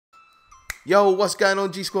Yo, what's going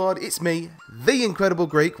on, G Squad? It's me, the Incredible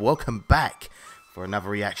Greek. Welcome back for another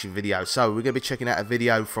reaction video. So we're going to be checking out a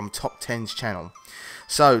video from Top 10's channel.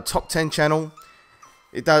 So Top 10 channel,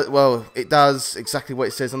 it does exactly what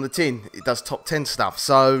it says on the tin. It does top 10 stuff.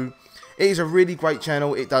 So it is a really great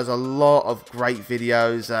channel. It does a lot of great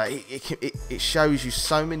videos. It shows you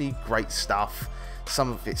so many great stuff.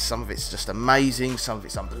 Some of it's just amazing. Some of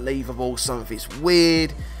it's unbelievable. Some of it's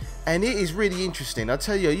weird. And it is really interesting. I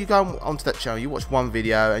tell you, you go onto that channel, you watch one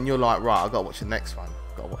video, and you're like, right, I've got to watch the next one.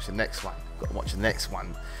 Got to watch the next one. Got to watch the next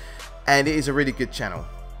one. And it is a really good channel.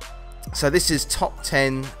 So this is Top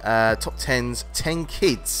 10's 10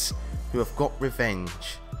 kids who have got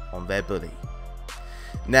revenge on their bully.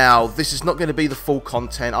 Now, this is not going to be the full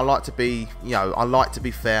content. I like to be, I like to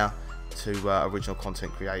be fair to original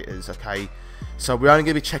content creators. Okay, so we're only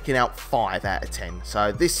going to be checking out 5 out of 10.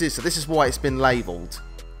 So this is why it's been labelled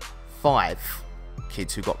 5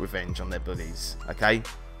 kids who got revenge on their bullies, okay,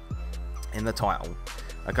 in the title.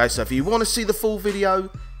 Okay, so if you want to see the full video,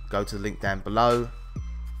 go to the link down below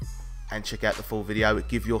and check out the full video.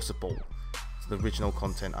 Give your support to the original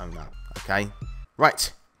content owner, okay?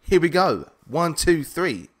 Right, here we go. 1, 2,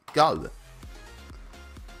 3, go.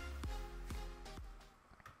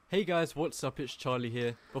 Hey guys, what's up? It's Charlie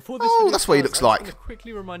here. Before this video that's what he looks like. I want to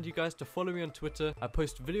quickly remind you guys to follow me on Twitter. I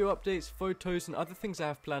post video updates, photos, and other things I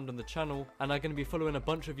have planned on the channel, and I'm going to be following a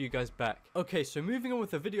bunch of you guys back. Okay, so moving on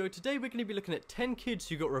with the video, today we're going to be looking at 10 kids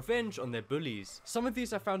who got revenge on their bullies. Some of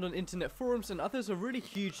these I found on internet forums, and others are really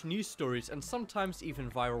huge news stories, and sometimes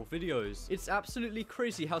even viral videos. It's absolutely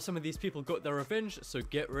crazy how some of these people got their revenge, so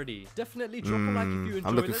get ready. Definitely drop a like if you enjoy.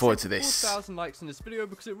 I'm looking forward to this. 4,000 likes in this video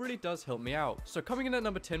because it really does help me out. So coming in at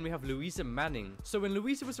number 10, we have Louisa Manning. So when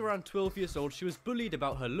Louisa was around 12 years old, she was bullied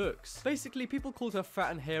about her looks. Basically, people called her fat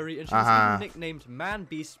and hairy, and she was even nicknamed Man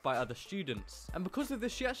Beast by other students. And because of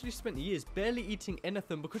this, she actually spent years barely eating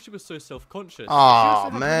anything because she was so self-conscious. She also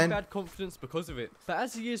had really bad confidence because of it. But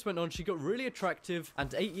as the years went on, she got really attractive,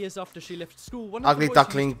 and 8 years after she left school, one of Ugly the boys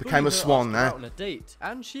Duckling became a swan, out on a date.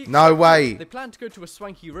 And she no way. They planned to go to a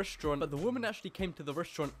swanky restaurant, but the woman actually came to the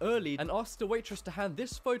restaurant early and asked the waitress to hand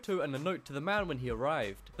this photo and a note to the man when he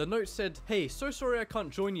arrived. The note said, "Hey, so sorry I can't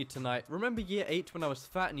join you tonight. Remember year 8 when I was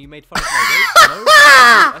fat and you made fun of my weight? No?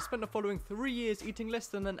 I spent the following 3 years eating less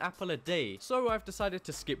than an apple a day, so I've decided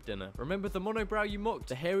to skip dinner. Remember the monobrow you mocked?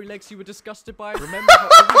 The hairy legs you were disgusted by? Remember how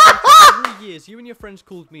every day for 3 years you and your friends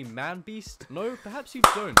called me Man Beast? No? Perhaps you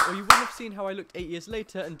don't, or you wouldn't have seen how I looked 8 years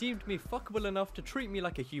later and deemed me fuckable enough to treat me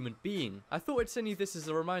like a human being. I thought I'd send you this as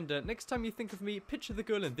a reminder. Next time you think of me, picture the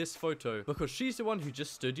girl in this photo, because she's the one who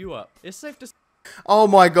just stood you up. It's safe to..." Oh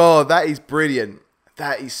my god, that is brilliant.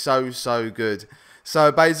 That is so good.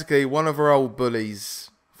 So basically, one of her old bullies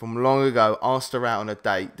from long ago asked her out on a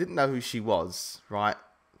date. Didn't know who she was, right?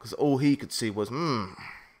 Because all he could see was,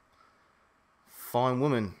 fine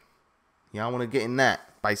woman. Yeah, I want to get in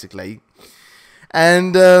that, basically.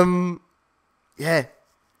 And, yeah,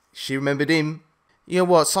 she remembered him. You know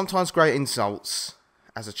what? Sometimes great insults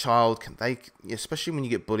as a child, especially when you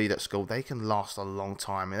get bullied at school, they can last a long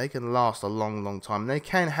time. They can last a long time. They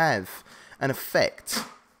can have an effect.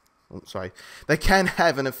 Oh, sorry. They can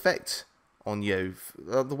have an effect on you,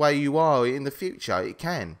 the way you are in the future. It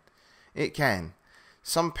can. It can.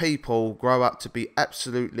 Some people grow up to be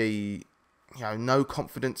absolutely, no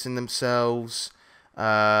confidence in themselves.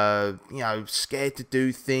 Scared to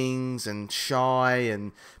do things and shy,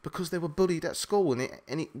 and because they were bullied at school, and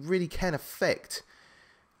it really can affect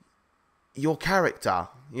your character.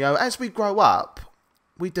 As we grow up,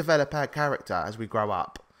 we develop our character as we grow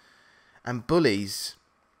up. And bullies,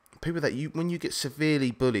 people that when you get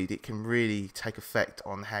severely bullied, it can really take effect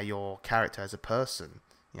on how your character as a person,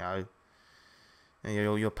 your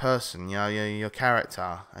person, your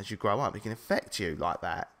character as you grow up, it can affect you like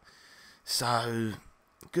that. So,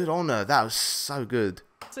 good on her. That was so good.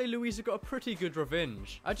 I'd say Louisa got a pretty good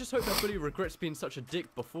revenge. I just hope that bully regrets being such a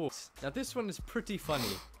dick before. Now this one is pretty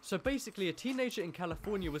funny. So basically, a teenager in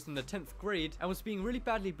California was in the 10th grade and was being really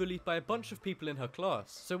badly bullied by a bunch of people in her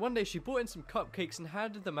class. So one day she brought in some cupcakes and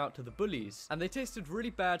handed them out to the bullies. And they tasted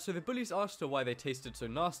really bad, so the bullies asked her why they tasted so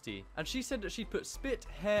nasty. And she said that she'd put spit,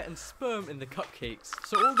 hair, and sperm in the cupcakes.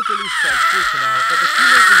 So all the bullies started freaking out, but the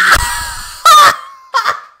teenager...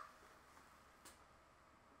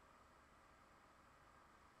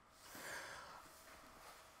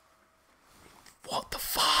 What the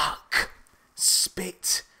fuck?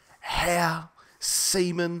 Spit, hair,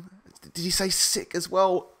 semen. Did you say sick as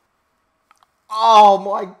well? Oh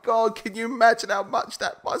my god, can you imagine how much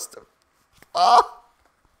that must have... Oh,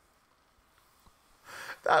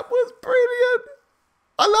 that was brilliant.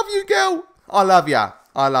 I love you, girl. I love ya.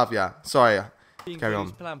 I love ya. Sorry. Carry Bully's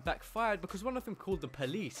on. plan backfired because one of them called the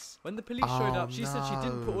police. When the police showed up, she said she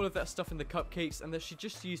didn't put all of that stuff in the cupcakes and that she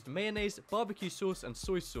just used mayonnaise, barbecue sauce, and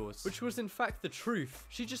soy sauce, which was in fact the truth.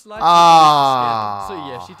 She just lied to the police to scare them. So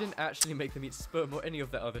yeah, she didn't actually make them eat sperm or any of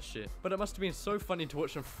that other shit. But it must have been so funny to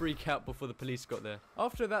watch them freak out before the police got there.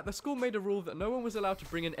 After that, the school made a rule that no one was allowed to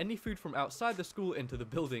bring in any food from outside the school into the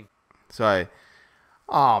building. Sorry.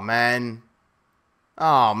 Oh, man.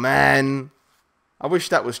 Oh, man. I wish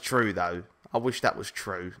that was true, though. I wish that was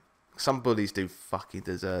true. Some bullies do fucking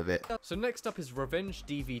deserve it. So next up is Revenge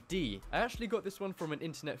DVD. I actually got this one from an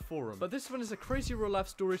internet forum, but this one is a crazy real life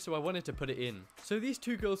story, so I wanted to put it in. So these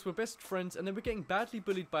two girls were best friends and they were getting badly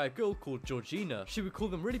bullied by a girl called Georgina. She would call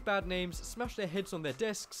them really bad names, smash their heads on their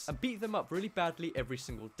desks, and beat them up really badly every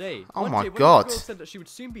single day. Oh One my day, when God. the girl said that she would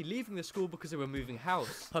soon be leaving the school because they were moving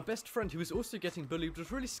house. Her best friend, who was also getting bullied,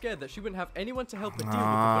 was really scared that she wouldn't have anyone to help her deal with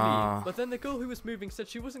the bullying. But then the girl who was moving said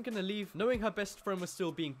she wasn't going to leave, knowing her best friend was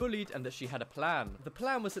still being bullied and that she had a plan. The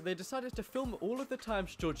plan was that they decided to film all of the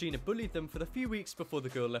times Georgina bullied them for the few weeks before the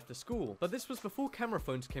girl left the school. But this was before camera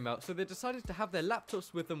phones came out, so they decided to have their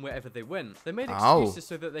laptops with them wherever they went. They made excuses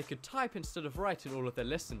so that they could type instead of write in all of their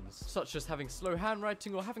lessons, such as having slow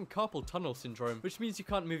handwriting or having carpal tunnel syndrome, which means you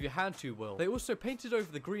can't move your hand too well. They also painted over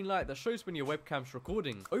the green light that shows when your webcam's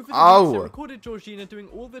recording. Over the weeks, they recorded Georgina doing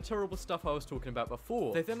all the terrible stuff I was talking about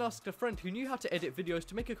before. They then asked a friend who knew how to edit videos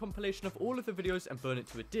to make a compilation of all of the videos and burn it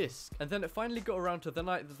to a disc. And then it finally got around to the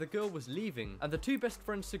night that the girl was leaving, and the two best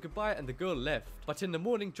friends said goodbye and the girl left. But in the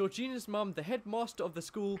morning, Georgina's mum, the headmaster of the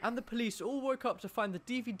school, and the police all woke up to find the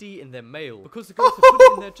DVD in their mail, because the girls had put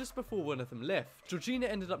it in there just before one of them left. Georgina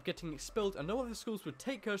ended up getting expelled and no other schools would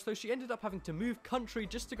take her, so she ended up having to move country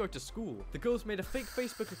just to go to school. The girls made a fake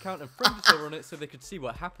Facebook account and friended her on it so they could see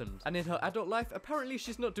what happened. And in her adult life, apparently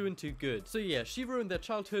she's not doing too good. So yeah, she ruined their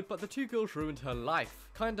childhood, but the two girls ruined her life.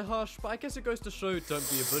 Kinda harsh, but I guess it goes to show, don't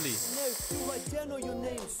be a bully.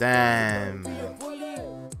 Damn.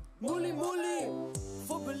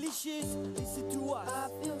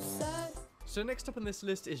 So next up on this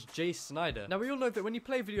list is Jay Snyder. Now we all know that when you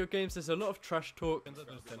play video games, there's a lot of trash talk.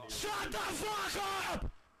 Shut the fuck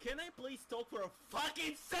up! Can I please talk for a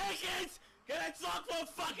fucking second? Can I talk for a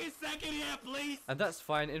fucking second here, please? And that's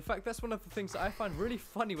fine. In fact, that's one of the things that I find really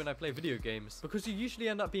funny when I play video games, because you usually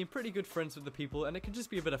end up being pretty good friends with the people and it can just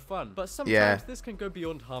be a bit of fun. But sometimes this can go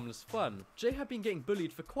beyond harmless fun. Jay had been getting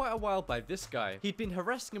bullied for quite a while by this guy. He'd been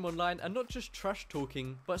harassing him online and not just trash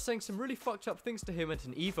talking, but saying some really fucked up things to him at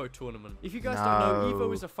an EVO tournament. If you guys don't know,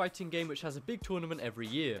 EVO is a fighting game which has a big tournament every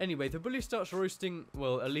year. Anyway, the bully starts roasting,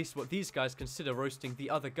 well, at least what these guys consider roasting the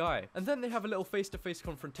other guy. And then they have a little face-to-face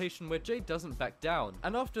confrontation where Jay doesn't back down.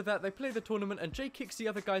 And after that, they play the tournament and Jay kicks the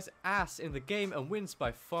other guy's ass in the game and wins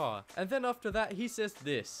by far. And then after that, he says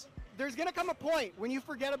this. There's gonna come a point when you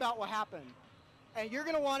forget about what happened, and you're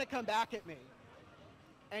gonna want to come back at me.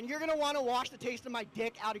 And you're gonna want to wash the taste of my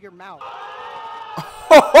dick out of your mouth.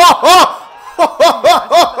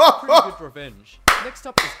 That's pretty good revenge. Next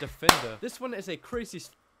up is Defender. This one is a crazy...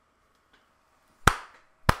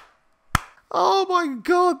 Oh my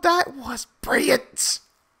god, that was brilliant.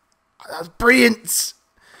 That was brilliant.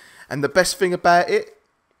 And the best thing about it,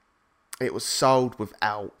 it was sold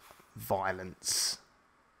without violence.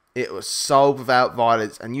 It was sold without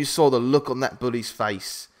violence. And you saw the look on that bully's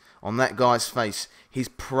face, on that guy's face. His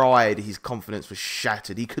pride, his confidence was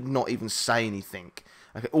shattered. He could not even say anything.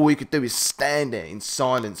 Okay, all he could do is stand there in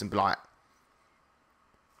silence and be like...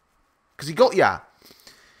 Because he got ya.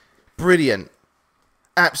 Brilliant.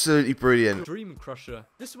 Absolutely brilliant. Dream Crusher.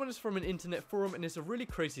 This one is from an internet forum and is a really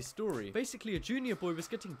crazy story. Basically, a junior boy was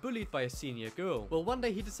getting bullied by a senior girl. Well, one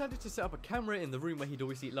day he decided to set up a camera in the room where he'd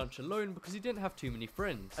always eat lunch alone because he didn't have too many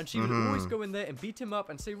friends. And she would always go in there and beat him up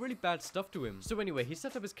and say really bad stuff to him. So anyway, he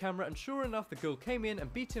set up his camera and sure enough, the girl came in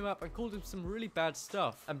and beat him up and called him some really bad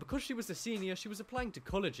stuff. And because she was a senior, she was applying to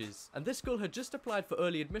colleges. And this girl had just applied for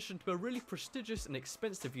early admission to a really prestigious and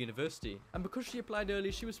expensive university. And because she applied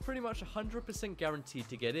early, she was pretty much 100% guaranteed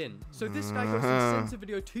to get in. So this guy got sent a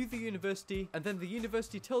video to the university, and then the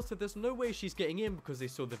university tells her there's no way she's getting in because they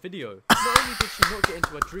saw the video. Not only did she not get into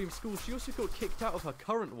her dream school, she also got kicked out of her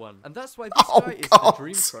current one. And that's why this guy is the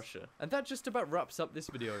Dream Crusher. And that just about wraps up this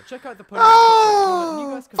video. Check out the post and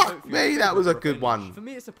you guys can vote for your that was a favorite good revenge. one. For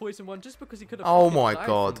me, it's a Poison one just because he could have died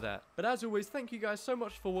from that. But as always, thank you guys so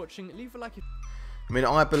much for watching. Leave a like if... I mean,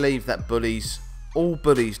 I believe that bullies, all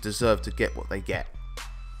bullies deserve to get what they get.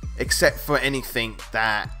 Except for anything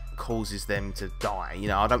that causes them to die. You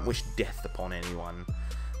know, I don't wish death upon anyone.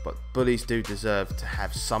 But bullies do deserve to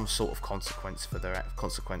have some sort of consequence for their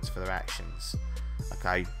actions.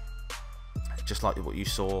 Okay? Just like what you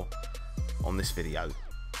saw on this video.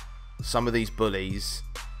 some of these bullies,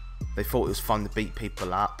 they thought it was fun to beat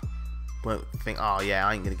people up. Won't think, oh yeah,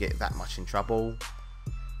 I ain't gonna get that much in trouble.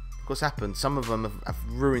 What's happened? Some of them have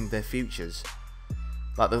ruined their futures.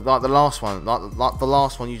 Like the last one, like the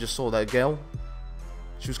last one you just saw, that girl.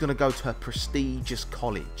 She was gonna go to a prestigious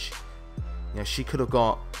college. You know, she could have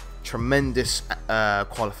got tremendous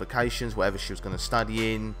qualifications, whatever she was going to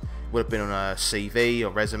study in. Would have been on her CV or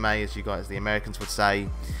resume, as you guys, the Americans would say. You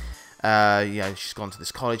know, she's gone to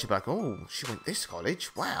this college. You'd be like, oh, she went to this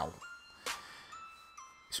college. Wow.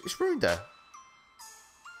 It's ruined her.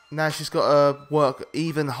 Now she's got to work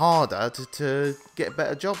even harder to get a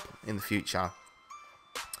better job in the future.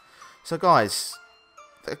 So, guys,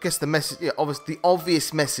 I guess the message, yeah, obviously, the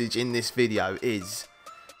obvious message in this video is,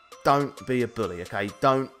 don't be a bully, okay?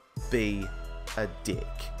 Don't be a dick,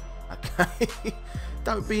 okay?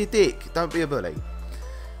 Don't be a dick. Don't be a bully.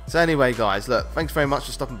 So anyway, guys, look, thanks very much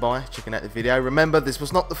for stopping by, checking out the video. Remember, this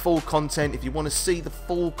was not the full content. If you want to see the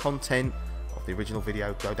full content of the original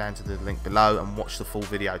video, go down to the link below and watch the full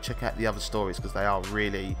video. Check out the other stories because they are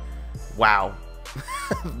really wow.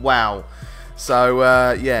 Wow.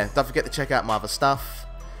 So, yeah, don't forget to check out my other stuff.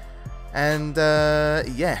 And,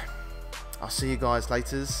 yeah, I'll see you guys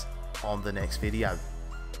later on the next video.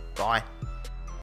 Bye.